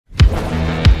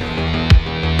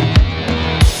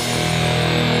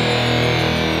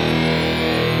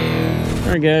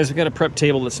Alright guys, we got a prep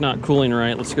table that's not cooling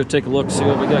right. Let's go take a look, see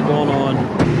what we got going on.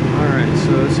 Alright,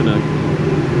 so it's in a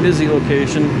busy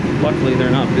location. Luckily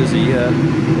they're not busy yet.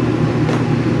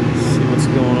 Let's see what's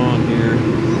going on here.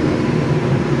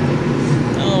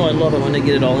 Oh, I love it when they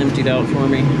get it all emptied out for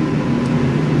me.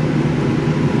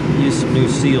 Use some new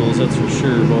seals, that's for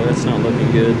sure. Boy, that's not looking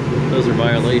good. Those are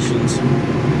violations.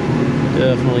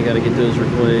 Definitely got to get those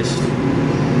replaced.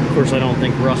 Of course, I don't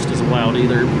think rust is allowed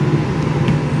either.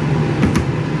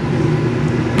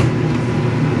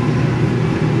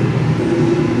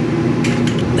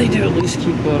 They do at least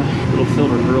keep a little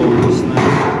filter grill on this thing.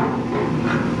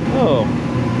 Oh,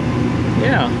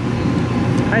 yeah.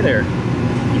 Hi there.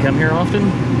 You come here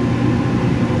often?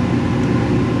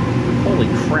 Holy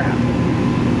crap.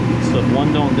 So if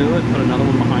one don't do it, put another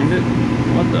one behind it?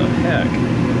 What the heck?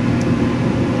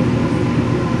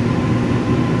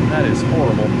 That is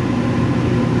horrible.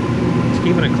 It's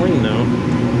keeping it clean though.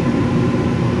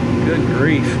 Good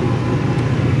grief.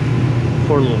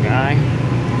 Poor little guy.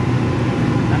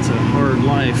 That's a hard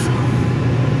life.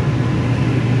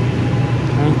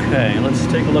 Okay, let's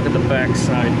take a look at the back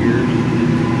side here.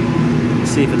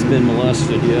 See if it's been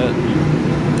molested yet.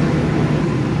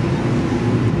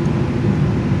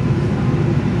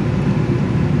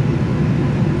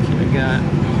 Okay, we got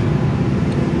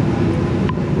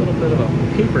a little bit of a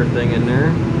paper thing in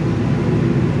there.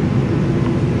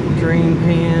 Drain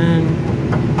pan.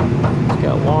 It's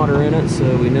got water in it,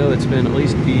 so we know it's been at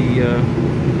least defrosting.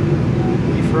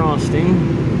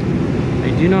 I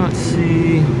do not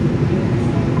see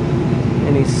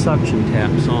any suction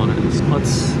taps on it. So let's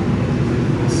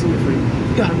see if we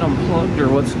got it unplugged or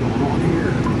what's going on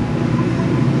here.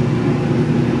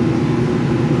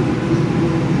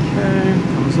 Okay,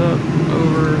 comes up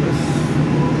over this.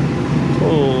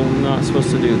 Oh, not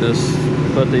supposed to do this,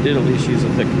 but they did at least use a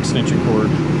thick extension cord.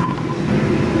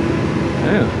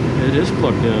 Yeah, it is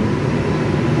plugged in.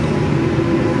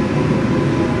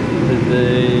 Did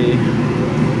they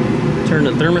turn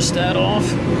the thermostat off?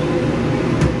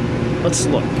 Let's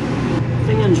look.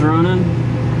 Fan's running.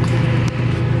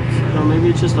 So maybe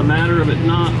it's just a matter of it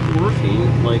not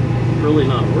working, like really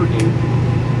not working.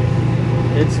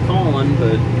 It's calling,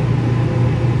 but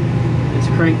it's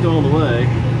cranked all the way.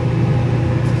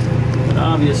 But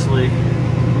obviously,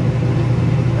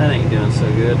 that ain't doing so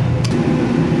good.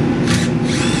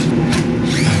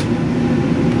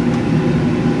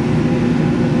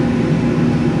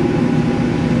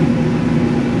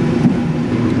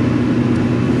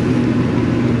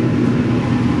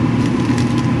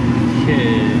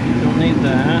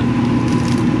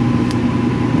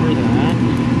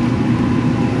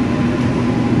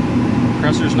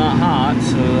 Compressor's not hot,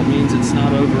 so that means it's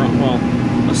not over on, well,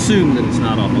 assume that it's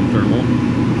not off on thermal.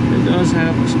 It does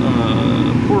have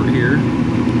a port here.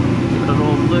 A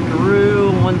little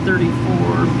Lickaroo 134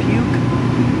 puke.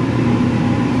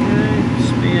 Okay,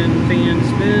 fan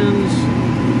spins.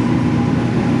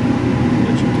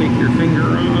 Let you take your finger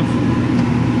off.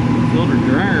 Filter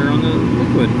dryer on the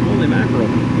liquid. Holy mackerel.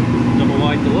 Double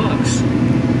wide deluxe.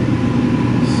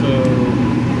 So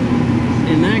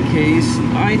in that case,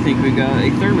 I think we got a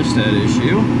thermostat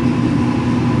issue.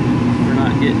 We're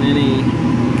not getting any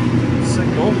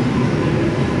signal,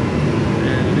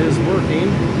 and it is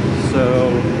working.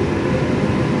 So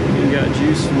we got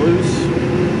juice loose.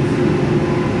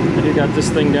 I do got this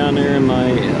thing down there in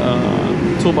my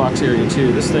toolbox area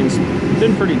too. This thing's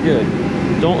been pretty good.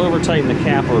 Don't over tighten the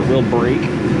cap or it will break.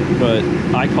 But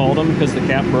I called them because the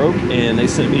cap broke, and they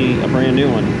sent me a brand new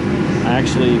one. I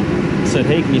actually said,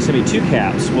 hey, can you send me 2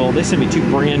 caps? Well, they sent me 2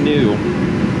 brand new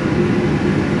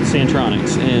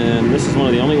Santronics, and this is one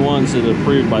of the only ones that are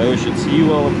approved by OSHA. It's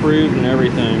UL approved and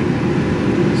everything.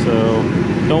 So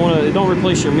don't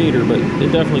replace your meter, but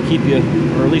it definitely keep you,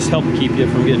 or at least help keep you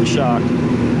from getting shocked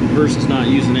versus not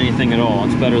using anything at all.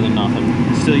 It's better than nothing.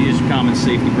 Still use common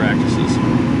safety practices.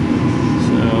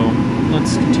 So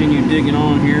let's continue digging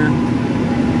on here.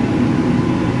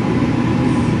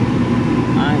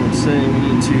 I would say we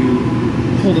need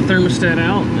to pull the thermostat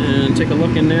out and take a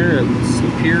look in there. It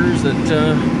appears that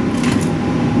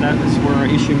that is where our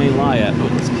issue may lie at,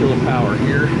 but let's kill the power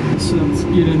here. So let's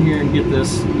get in here and get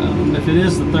this. If it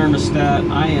is the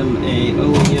thermostat, I am a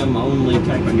OEM only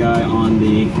type of guy on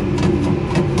the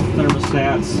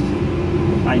thermostats.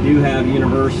 I do have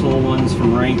universal ones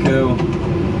from Ranco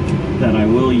that I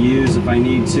will use if I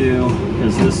need to,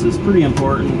 because this is pretty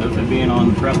important with it being on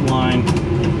the prep line.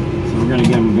 So we're going to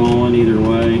get them going either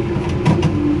way.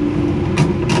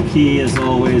 The key, as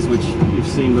always, which you've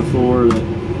seen before, that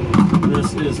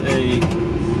this is a,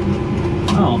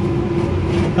 oh,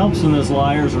 helps when those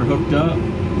liars are hooked up.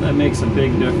 That makes a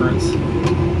big difference.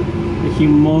 a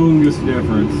humongous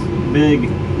difference. Big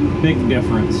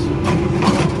difference.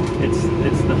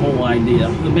 It's the whole idea,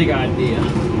 the big idea.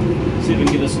 See if we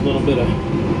can get us a little bit of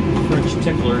French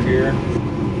tickler here.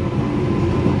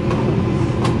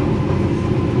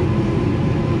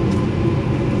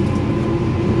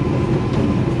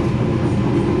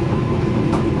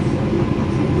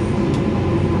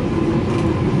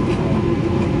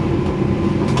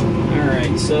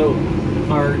 Alright, so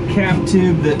our cap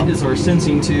tube that is our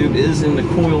sensing tube is in the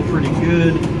coil pretty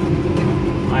good.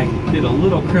 I did a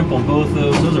little crimp on both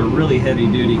those. Those are really heavy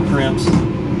duty crimps.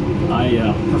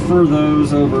 I prefer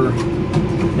those over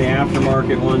the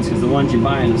aftermarket ones because the ones you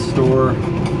buy in the store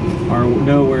are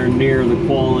nowhere near the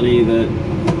quality that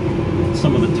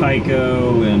some of the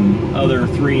Tyco and other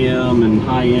 3M and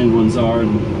high-end ones are.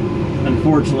 And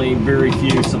unfortunately, very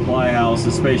few supply houses,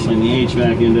 especially in the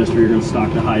HVAC industry, are going to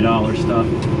stock the high dollar stuff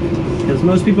because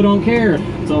most people don't care.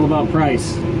 It's all about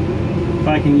price. If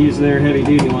I can use their heavy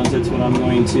duty ones, that's what I'm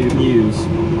going to use.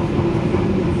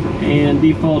 And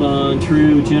default on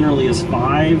true generally is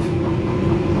 5.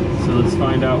 So let's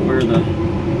find out where the,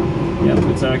 yep,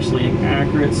 it's actually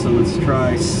accurate. So let's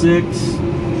try 6.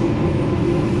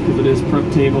 If it is prep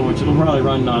table, which it'll probably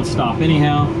run non-stop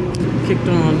anyhow. Kicked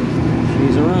on,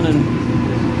 she's running.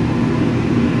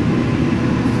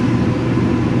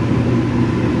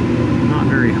 Not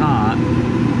very hot.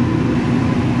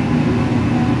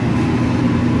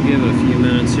 Give it a few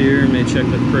minutes here. May check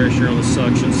the pressure on the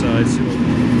suction side. See what...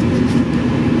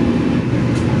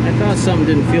 I thought something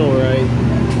didn't feel right.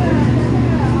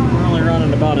 We're only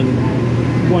running about a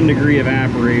 1 degree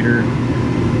evaporator,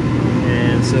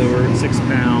 and so we're at 6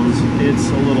 pounds. It's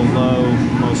a little low,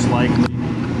 most likely.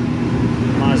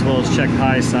 Might as well just check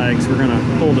high side because we're going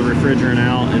to pull the refrigerant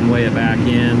out and weigh it back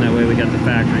in. That way we got the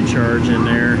factory charge in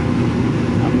there.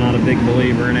 I'm not a big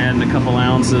believer in adding a couple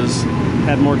ounces.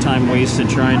 Had more time wasted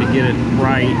trying to get it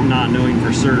right, not knowing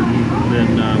for certain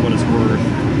than what it's worth.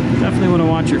 Definitely want to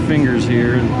watch your fingers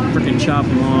here and freaking chop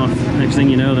them off. Next thing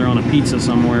you know, they're on a pizza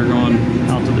somewhere going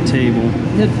out to the table.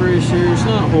 Head pressure is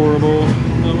not horrible.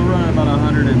 We're running about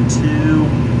 102,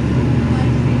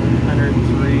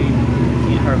 103. You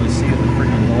can't hardly see it with the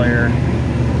freaking glare.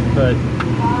 But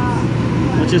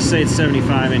let's just say it's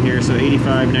 75 in here, so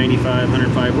 85, 95,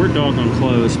 105. We're doggone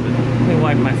close, but let me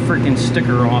wipe my freaking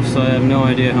sticker off so I have no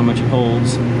idea how much it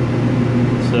holds.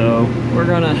 So we're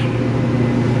gonna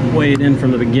weigh it in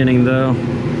from the beginning though.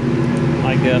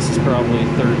 My guess is probably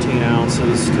 13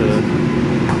 ounces to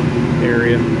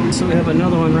area. So we have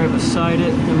another one right beside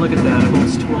it, and look at that, it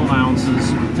holds 12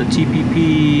 ounces. It's a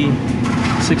TPP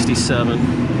 67.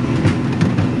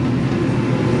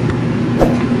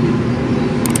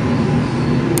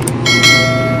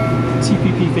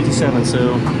 TPP 57,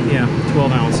 so yeah,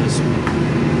 12 ounces.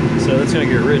 So that's gonna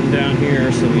get written down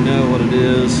here so we know what it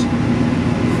is.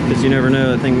 Because you never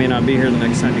know, that thing may not be here the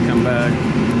next time you come back.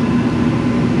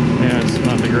 Yeah, it's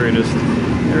not the greatest.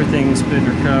 Everything's been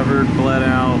recovered, bled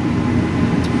out,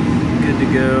 good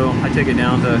to go. I take it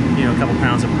down to, you know, a couple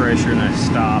pounds of pressure and I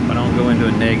stop. I don't go into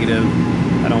a negative.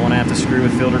 I don't want to have to screw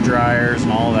with filter dryers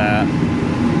and all that.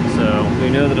 So we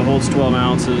know that it holds 12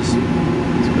 ounces.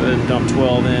 Let's go ahead and dump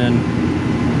 12 in.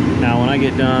 Now when I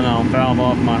get done, I'll valve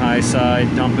off my high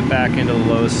side, dump it back into the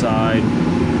low side.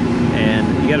 And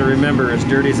you got to remember, as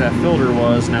dirty as that filter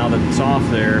was, now that it's off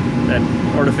there, that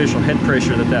artificial head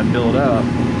pressure that built up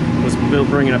was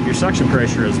bringing up your suction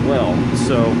pressure as well.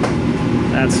 So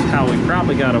that's how we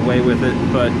probably got away with it.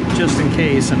 But just in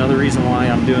case, another reason why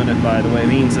I'm doing it, by the way,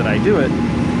 means that I do it,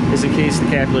 is in case the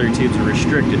capillary tubes are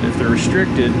restricted. If they're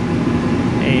restricted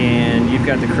and you've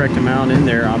got the correct amount in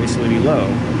there, obviously it'll be low.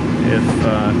 If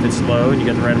it's low and you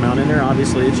got the right amount in there,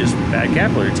 obviously it's just bad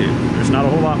capillary tube. There's not a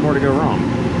whole lot more to go wrong.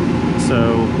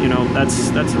 So, you know, that's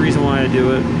the reason why I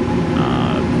do it.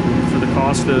 For the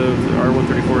cost of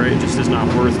R134A, it just is not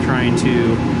worth trying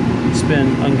to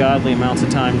spend ungodly amounts of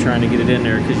time trying to get it in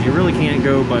there, because you really can't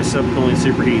go by subcooling,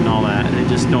 superheat, and all that. It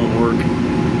just don't work.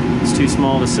 It's too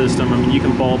small of a system. I mean, you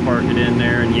can ballpark it in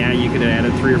there, and yeah, you could add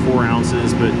it 3 or 4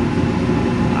 ounces, but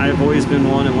I've always been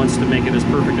one that wants to make it as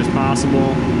perfect as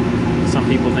possible. Some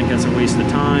people think that's a waste of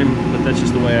time, but that's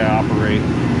just the way I operate.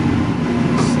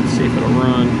 Let's see if it'll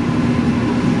run.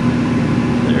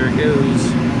 There it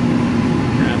goes.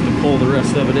 Gonna have to pull the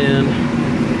rest of it in.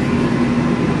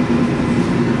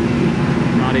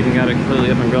 Not even got it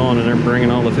completely up and going, and they're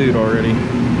bringing all the food already.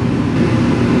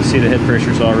 You see the head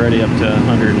pressure's already up to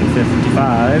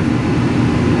 155.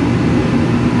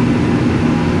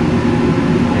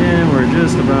 And we're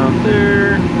just about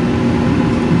there.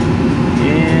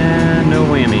 And no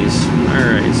whammies.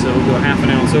 Alright, so we'll go 1/2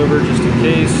 ounce over just in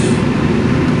case.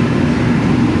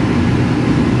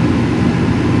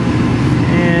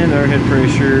 our head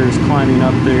pressure is climbing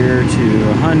up there to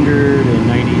 199.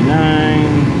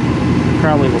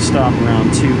 Probably will stop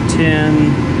around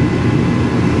 210.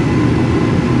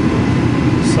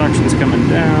 Suction's coming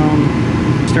down.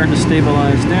 Starting to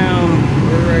stabilize down.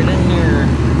 We're right in there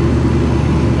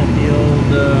at the old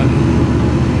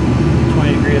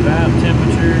 20 degree valve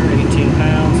temperature, 18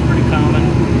 pounds, pretty common.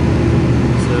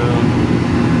 So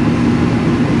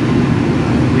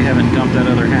we haven't dumped that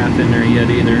other half in there yet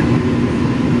either.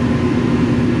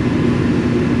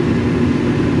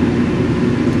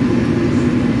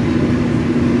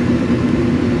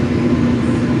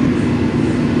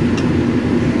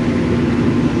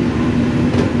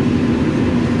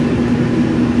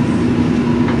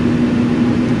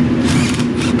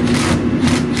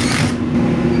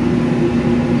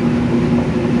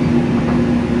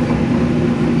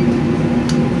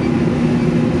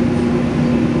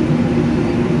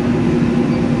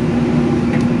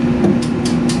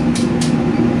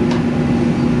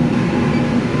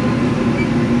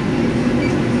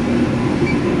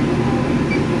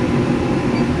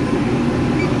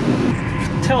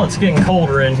 It's getting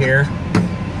colder in here.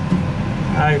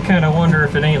 I kind of wonder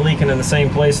if it ain't leaking in the same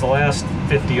place the last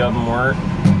 50 of them were.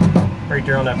 Right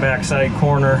there on that backside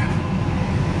corner.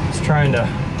 Just trying to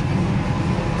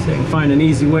see if I can find an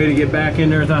easy way to get back in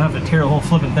there without having to tear the whole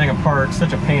flipping thing apart. It's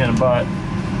such a pain in the butt.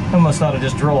 I almost ought to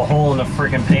just drill a hole in the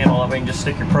freaking panel that way you can just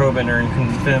stick your probe in there and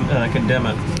condemn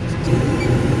it.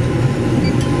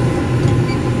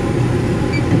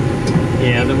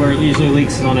 Yeah, where it usually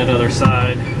leaks is on that other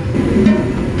side.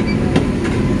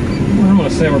 I'm going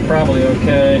to say we're probably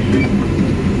okay.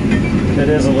 If it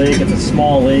is a leak, it's a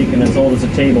small leak and as old as the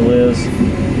table is.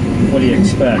 What do you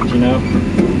expect, you know?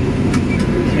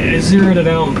 Okay, I zeroed it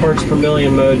out in parts per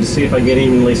million mode to see if I get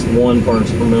even at least 1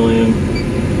 parts per million.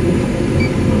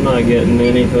 I'm not getting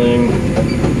anything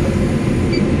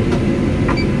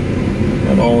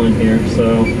at all in here,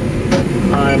 so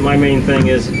my main thing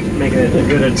is making it a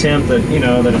good attempt that, you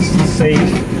know, that it's safe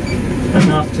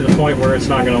enough to the point where it's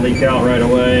not going to leak out right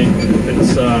away. If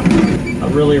it's a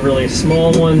really, really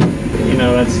small one, you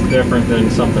know, that's different than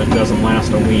something that doesn't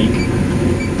last a week.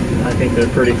 I think they're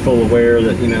pretty full aware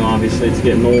that, you know, obviously it's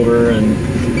getting older and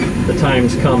the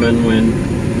time's coming when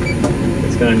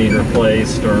it's going to need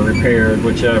replaced or repaired,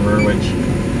 whichever, which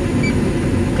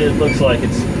it looks like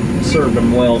it's served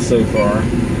them well so far.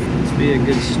 Let's be a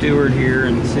good steward here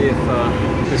and see if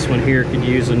this one here could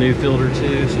use a new filter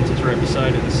too, since it's right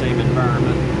beside it in the same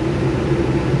environment.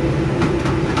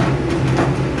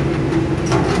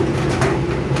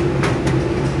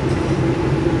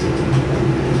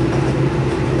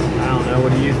 I don't know,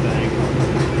 what do you think?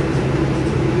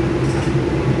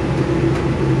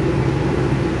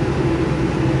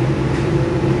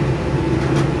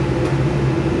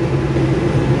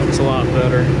 Looks a lot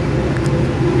better.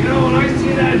 You know, when I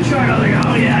see that truck, I was like,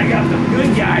 oh yeah, I got the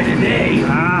good guy today.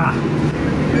 Ah!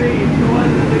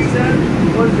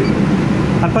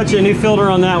 I put you a new filter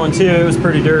on that one too. It was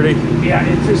pretty dirty. Yeah,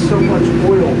 it's just so much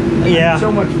oil. Yeah.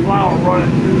 So much flour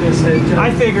running through this head. I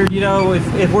figured, you know,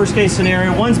 if worst case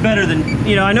scenario, one's better than,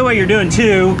 you know, I know what you're doing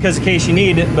too, because in case you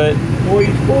need it, but... Well,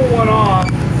 you pull one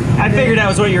off. I figured that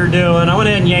was what you were doing. I went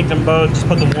ahead and yanked them both, just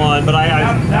put the one, but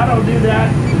That'll do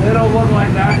that. It'll look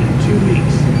like that in 2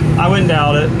 weeks. I wouldn't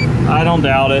doubt it. I don't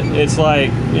doubt it. It's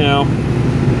like, you know,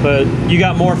 but you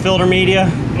got more filter media?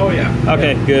 Oh yeah.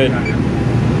 Okay, good.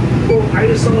 Well, I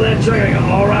just saw that truck. I go,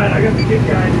 all right, I got the good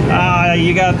guy.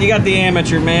 You got the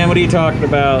amateur, man. What are you talking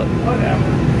about? Whatever.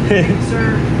 Thank you,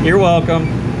 sir. You're welcome.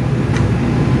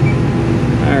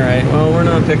 All right. Well, we're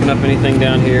not picking up anything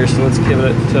down here, so let's give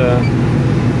it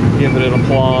an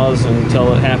applause and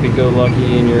tell it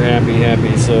happy-go-lucky and you're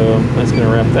happy. So that's gonna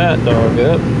wrap that dog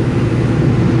up.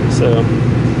 So,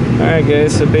 all right,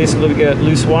 guys. So basically, we got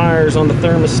loose wires on the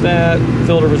thermostat.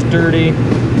 Filter was dirty.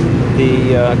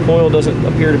 The coil doesn't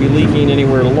appear to be leaking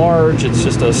anywhere large. It's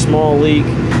just a small leak.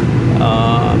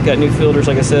 Got new filters,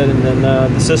 like I said, and then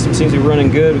the system seems to be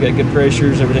running good. We got good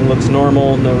pressures. Everything looks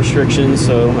normal. No restrictions.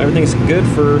 So everything's good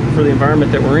for the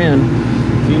environment that we're in.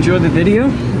 If you enjoyed the video,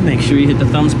 make sure you hit the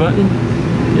thumbs button.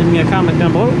 Give me a comment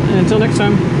down below. And until next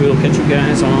time, we'll catch you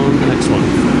guys on the next one.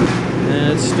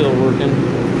 It's still working.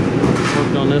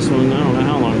 Worked on this one, I don't know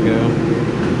how long ago.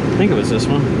 I think it was this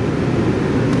one.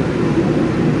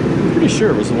 I'm pretty sure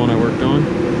it was the one I worked on.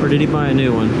 Or did he buy a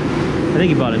new one? I think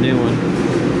he bought a new one.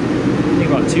 He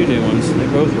bought 2 new ones. They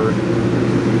both were.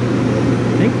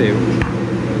 I think they were.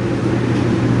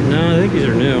 No, I think these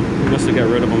are new. He must have got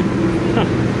rid of them.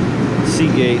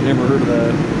 Seagate, never heard of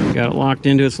that. Got it locked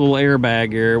into its little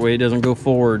airbag here, way it doesn't go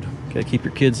forward. Gotta keep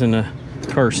your kids in the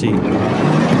car seat.